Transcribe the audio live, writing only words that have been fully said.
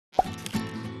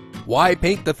Why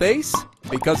paint the face?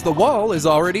 Because the wall is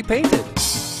already painted.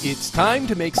 It's time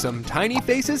to make some tiny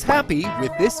faces happy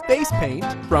with this face paint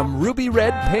from Ruby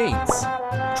Red Paints.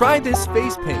 Try this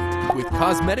face paint with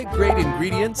cosmetic-grade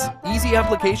ingredients, easy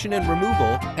application and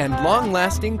removal, and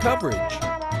long-lasting coverage.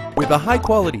 With a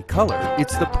high-quality color,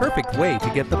 it's the perfect way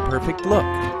to get the perfect look.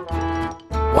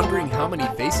 Wondering how many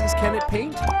faces can it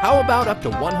paint? How about up to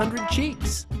 100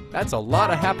 cheeks? That's a lot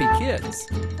of happy kids.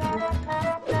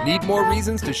 Need more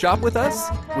reasons to shop with us?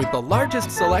 With the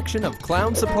largest selection of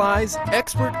clown supplies,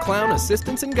 expert clown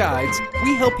assistants and guides,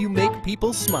 we help you make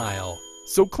people smile.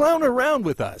 So clown around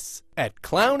with us at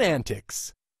Clown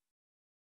Antics.